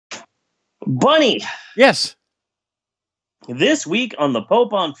Bunny, Yes. this week on the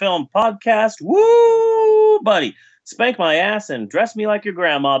Pope on Film podcast, woo, buddy, spank my ass and dress me like your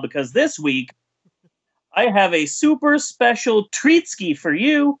grandma because this week I have a super special treatski for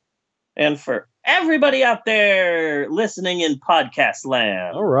you and for everybody out there listening in podcast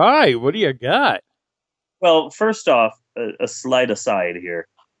land. All right. What do you got? Well, first off, a slight aside here.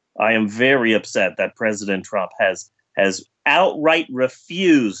 I am very upset that President Trump has outright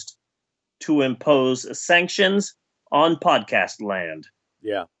refused to impose sanctions on podcast land.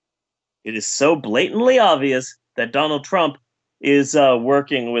 Yeah. It is so blatantly obvious that Donald Trump is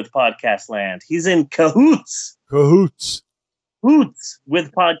working with podcast land. He's in cahoots with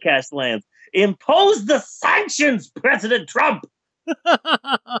podcast land. Impose the sanctions, President Trump.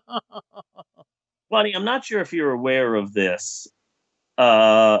 Bunny, I'm not sure if you're aware of this.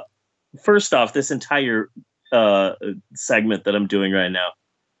 First off, this entire segment that I'm doing right now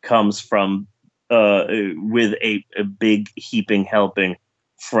comes from with a big heaping helping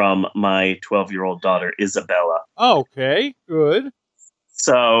from my 12-year-old daughter, Isabella. Okay, good.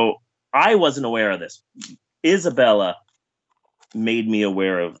 So I wasn't aware of this. Isabella made me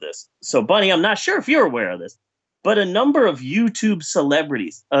aware of this. So, Bunny, I'm not sure if you're aware of this, but a number of YouTube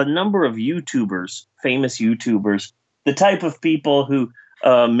celebrities, a number of YouTubers, famous YouTubers, the type of people who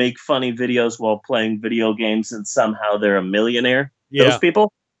make funny videos while playing video games and somehow they're a millionaire, those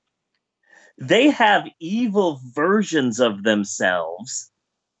people, they have evil versions of themselves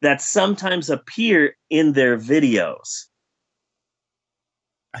that sometimes appear in their videos.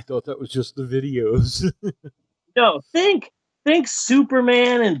 I thought that was just the videos. No, think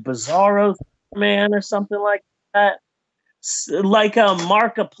Superman and Bizarro Superman or something like that. Like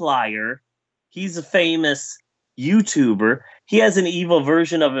Markiplier, he's a famous YouTuber. He has an evil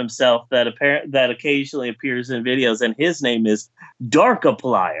version of himself that occasionally appears in videos, and his name is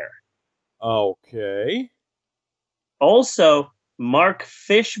Darkiplier. Okay. Also, Mark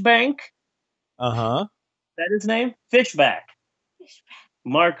Fishbank. Uh-huh. Is that his name? Fishback.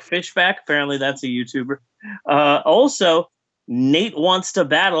 Mark Fishback. Apparently that's a YouTuber. Also, Nate Wants to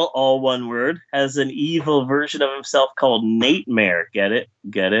Battle, all one word, has an evil version of himself called Natemare. Get it?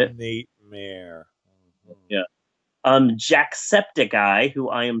 Natemare. Mm-hmm. Yeah. Jacksepticeye, who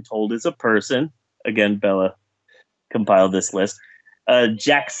I am told is a person. Again, Bella compiled this list.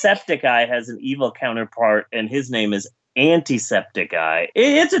 Jacksepticeye has an evil counterpart, and his name is Antisepticeye.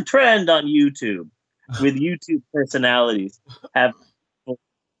 It's a trend on YouTube with YouTube personalities have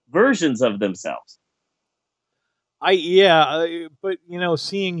versions of themselves. But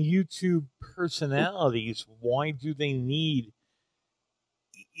seeing YouTube personalities, why do they need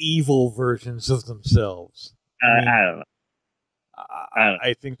evil versions of themselves? I don't know.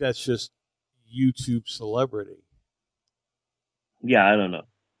 I think that's just YouTube celebrity. Yeah, I don't know.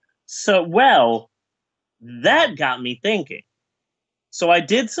 So, well, that got me thinking. So I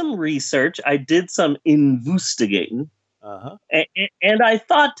did some research. I did some investigating. Uh-huh. And I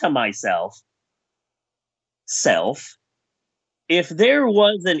thought to myself, if there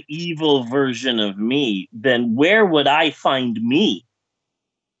was an evil version of me, then where would I find me?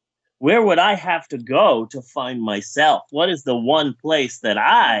 Where would I have to go to find myself? What is the one place that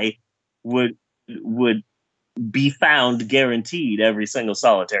I would be found guaranteed every single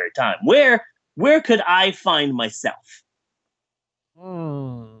solitary time? Where could I find myself?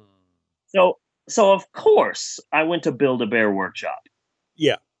 So of course I went to Build-A-Bear Workshop.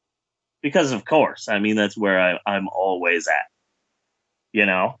 Yeah. Because of course, I mean, that's where I'm always at. You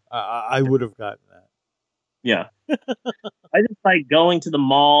know? I would have gotten that. Yeah. I just like going to the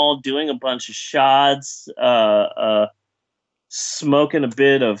mall, doing a bunch of shots, smoking a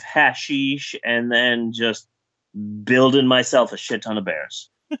bit of hashish, and then just building myself a shit ton of bears.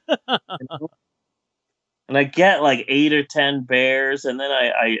 You know? And I get like 8 or 10 bears, and then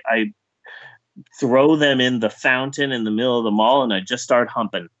I throw them in the fountain in the middle of the mall, and I just start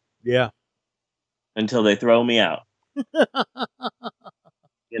humping. Yeah. Until they throw me out.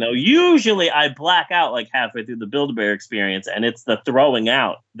 Usually I black out like halfway through the Build-A-Bear experience, and it's the throwing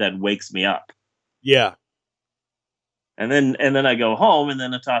out that wakes me up. Yeah. And then I go home, and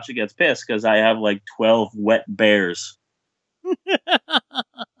then Natasha gets pissed because I have like 12 wet bears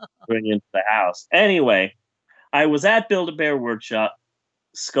bring into the house. Anyway, I was at Build-A-Bear Workshop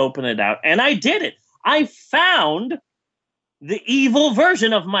scoping it out, and I did it. I found the evil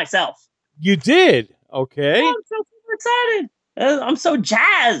version of myself. You did? Okay. Oh, I'm so super excited. I'm so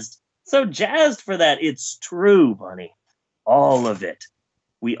jazzed. So jazzed for that. It's true, Bunny. All of it.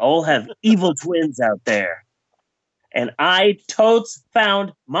 We all have evil twins out there. And I totes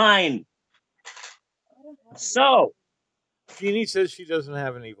found mine. So. Jeannie says she doesn't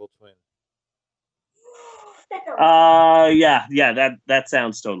have an evil twin. That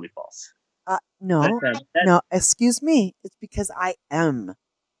sounds totally false. No, no, excuse me. It's because I am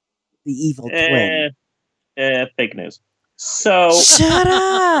the evil twin. Fake news. So shut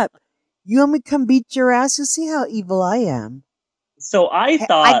up. You want me to come beat your ass? You'll see how evil I am. So I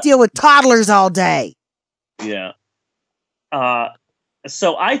thought I deal with toddlers all day. Yeah.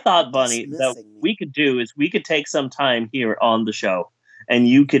 So I thought, Bunny, that we could do is we could take some time here on the show, and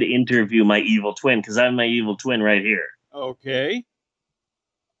you could interview my evil twin, because I'm my evil twin right here. Okay.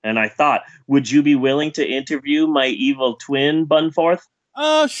 And I thought, would you be willing to interview my evil twin, Bunforth?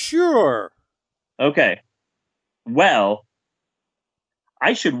 Sure. Okay. Well,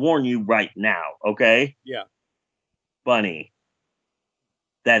 I should warn you right now, okay? Yeah. Bunny,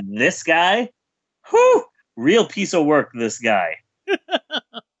 that this guy, real piece of work, this guy.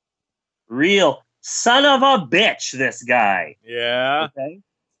 Real son of a bitch, this guy. Yeah. Okay.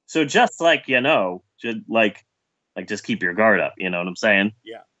 So just just keep your guard up. You know what I'm saying?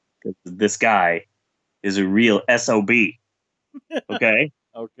 Yeah. This guy is a real SOB. Okay.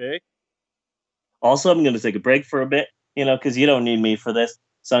 Okay. Also, I'm going to take a break for a bit, because you don't need me for this.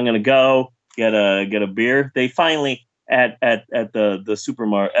 So I'm going to go get a beer. They finally at the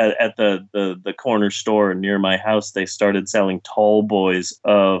supermarket at the corner store near my house, they started selling tall boys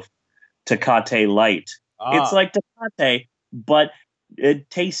of Tecate Light. It's like Tecate, but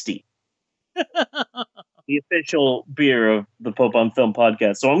tasty. The official beer of the Pope on Film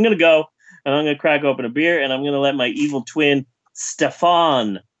podcast. So I'm going to go and I'm going to crack open a beer and I'm going to let my evil twin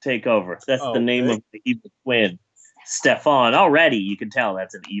Stefan take over. That's the name of the evil twin. Stefan. Already you can tell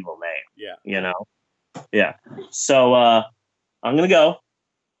that's an evil name. Yeah. Yeah. So I'm going to go.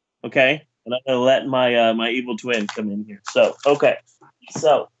 Okay. And I'm going to let my evil twin come in here. So, okay.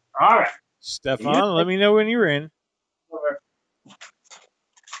 So, all right. Stefan, let me know when you're in.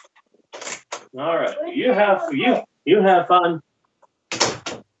 All right. You have fun.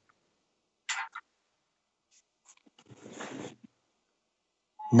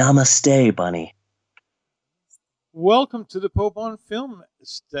 Namaste, Bunny. Welcome to the Pope on Film,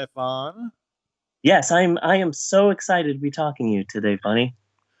 Stefan. Yes, I am so excited to be talking to you today, Bunny.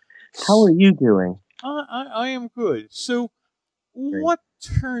 How are you doing? I am good. So, what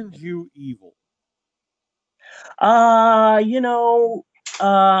turned you evil? I'm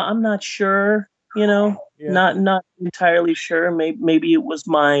not sure. Not entirely sure. Maybe it was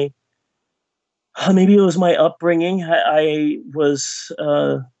my upbringing. I was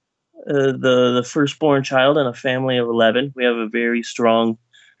the firstborn child in a family of 11. We have a very strong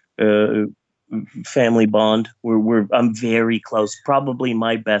family bond. I'm very close. Probably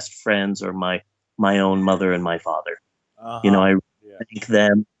my best friends are my own mother and my father. I thank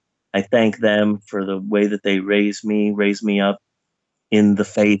them. I thank them for the way that they raised me up in the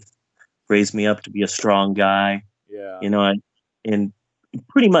faith, raised me up to be a strong guy. Yeah. And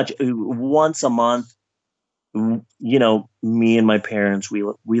pretty much once a month, me and my parents, we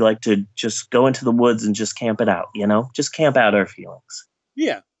like to just go into the woods and just camp it out, just camp out our feelings.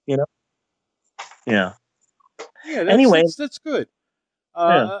 Yeah. Yeah. Yeah. Anyway, that's good.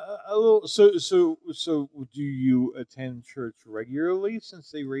 A little. So do you attend church regularly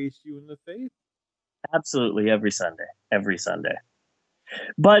since they raised you in the faith? Absolutely, every Sunday.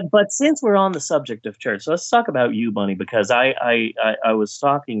 But since we're on the subject of church, let's talk about you, Bunny, because I was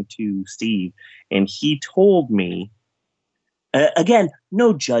talking to Steve and he told me, again,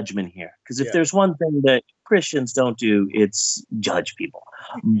 no judgment here, because if there's one thing that Christians don't do, it's judge people.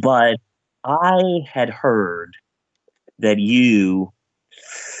 But I had heard that you,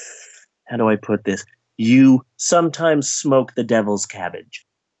 how do I put this? You sometimes smoke the devil's cabbage.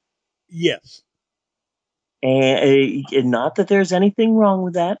 Yes. And not that there's anything wrong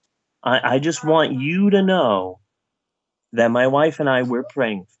with that. I just want you to know that my wife and I, we're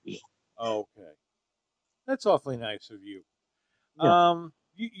praying for you. Okay. That's awfully nice of you. Yeah.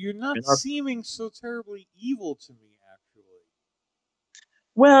 You're not seeming so terribly evil to me, actually.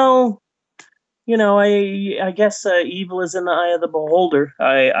 Well, I guess evil is in the eye of the beholder.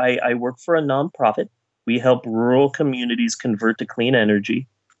 I work for a nonprofit. We help rural communities convert to clean energy.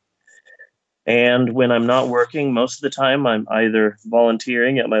 And when I'm not working, most of the time I'm either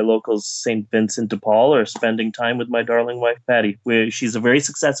volunteering at my local St. Vincent de Paul or spending time with my darling wife, Patty. She's a very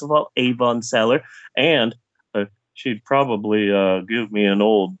successful Avon seller, and she'd probably give me an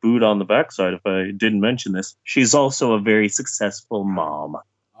old boot on the backside if I didn't mention this. She's also a very successful mom.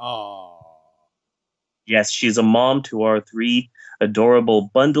 Oh. Yes, she's a mom to our 3 adorable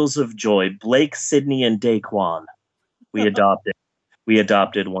bundles of joy, Blake, Sydney, and Daquan. We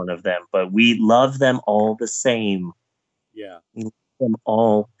adopted one of them, but we love them all the same. Yeah. We love them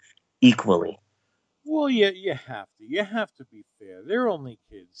all equally. Well, you have to. You have to be fair. They're only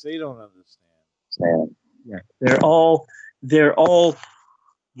kids. They don't understand. Yeah. They're all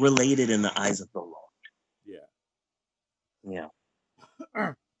related in the eyes of the Lord. Yeah.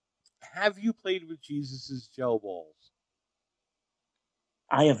 Yeah. Have you played with Jesus's gel balls?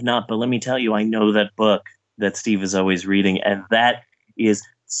 I have not, but let me tell you, I know that book that Steve is always reading, and that is,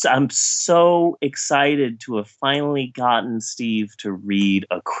 I'm so excited to have finally gotten Steve to read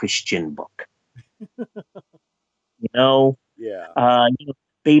a Christian book. Yeah.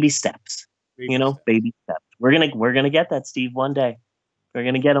 Baby steps. Baby steps. Baby steps. We're gonna get that, Steve, one day. We're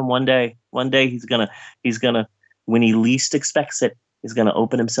gonna get him one day. One day he's gonna when he least expects it, he's gonna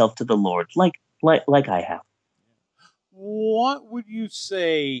open himself to the Lord, like I have. What would you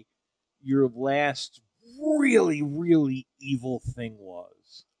say your last really, really evil thing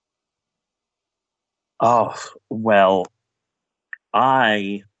was? Oh, well,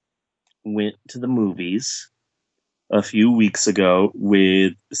 I went to the movies a few weeks ago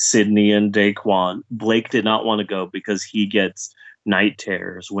with Sydney and Daquan. Blake did not want to go because he gets night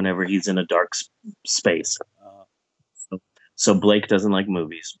terrors whenever he's in a dark space. So Blake doesn't like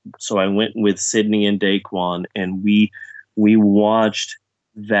movies. So I went with Sydney and Daquan, and we watched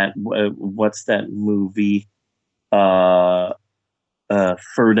that. What's that movie?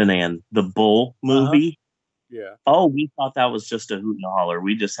 Ferdinand, the bull movie. Yeah. Oh, we thought that was just a hoot and a holler.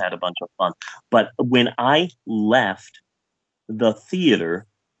 We just had a bunch of fun. But when I left the theater,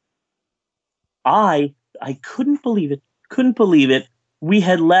 I couldn't believe it. Couldn't believe it. We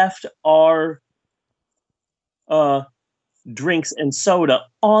had left our drinks and soda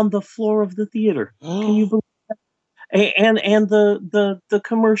on the floor of the theater. Can you believe that? And the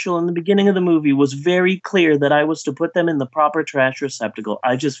commercial in the beginning of the movie was very clear that I was to put them in the proper trash receptacle.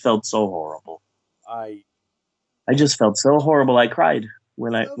 I just felt so horrible. I just felt so horrible. I cried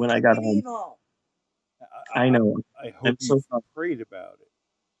when I got home. I know. I hope you prayed about it.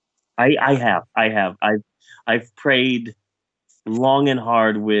 I have. I've prayed long and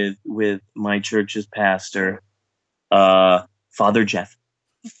hard with my church's pastor, Father Jeff.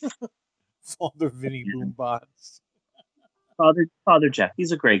 Father Vinny Boombots. Father Jeff.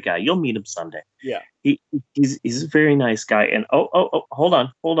 He's a great guy. You'll meet him someday. Yeah. He's a very nice guy. And hold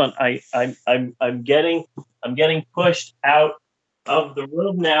on. I'm getting pushed out of the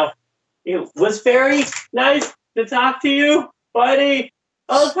room now. It was very nice to talk to you, buddy.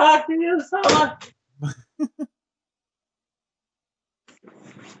 I'll talk to you soon.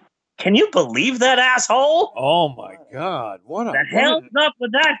 Can you believe that asshole? Oh my God! The hell's up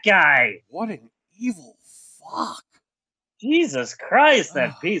with that guy? What an evil fuck! Jesus Christ,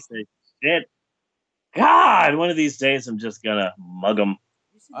 that piece of shit! God, one of these days I'm just gonna mug him.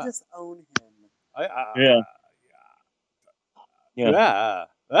 You should just own him. Yeah.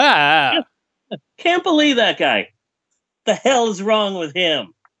 Can't believe that guy. The hell is wrong with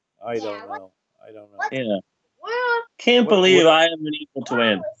him? I don't know. Yeah. Can't believe I am an evil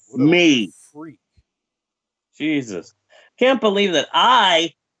twin. Me. Freak. Jesus. Can't believe that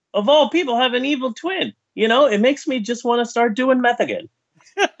I, of all people, have an evil twin. It makes me just want to start doing meth again.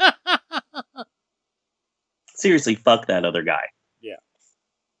 Seriously, fuck that other guy. Yeah.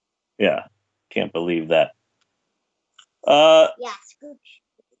 Yeah. Can't believe that. Yeah, Scrooge.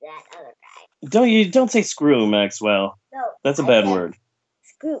 That other guy. Don't say screw, Maxwell. No. That's a bad word.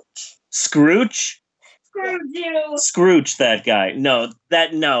 Scrooge. Scrooge? Scrooge you. Scrooge that guy. No,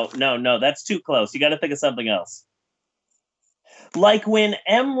 that's too close. You got to think of something else. Like when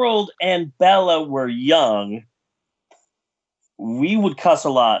Emerald and Bella were young, we would cuss a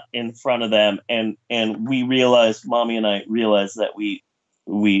lot in front of them, and Mommy and I realized that we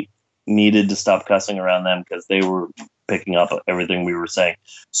needed to stop cussing around them because they were picking up everything we were saying.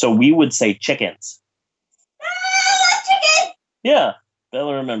 So we would say chickens. Chicken. Yeah,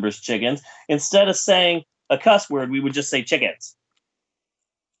 Bella remembers chickens. Instead of saying a cuss word, we would just say chickens.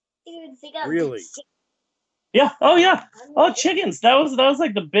 Really? Yeah. Oh yeah. Oh, chickens. That was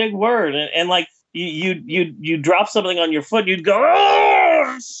like the big word, and like you drop something on your foot, you'd go,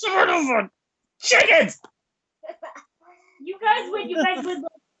 oh, son of a chickens. You guys would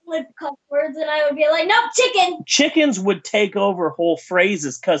flip cuss words, and I would be like, nope, chicken. Chickens would take over whole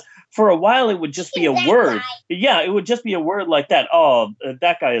phrases because for a while it would just be a word. Guy. Yeah, it would just be a word like that. Oh,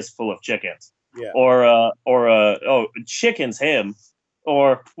 that guy is full of chickens. Yeah. Or oh, chickens him.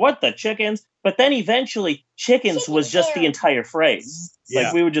 Or what the chickens? But then eventually chickens was just the entire phrase. Yeah.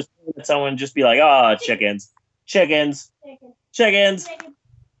 Like we would just let someone just be like, oh, chickens. It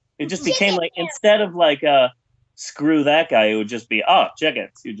just became like, instead of like screw that guy, it would just be, oh,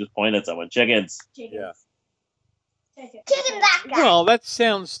 chickens. You just point at someone, chickens. Yeah. Chicken that guy. Well, that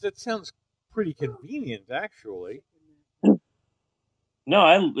sounds pretty convenient, actually.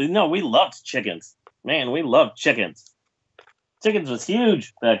 No, we loved chickens. Man, we loved chickens. Chickens was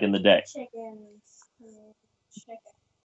huge back in the day. Chickens.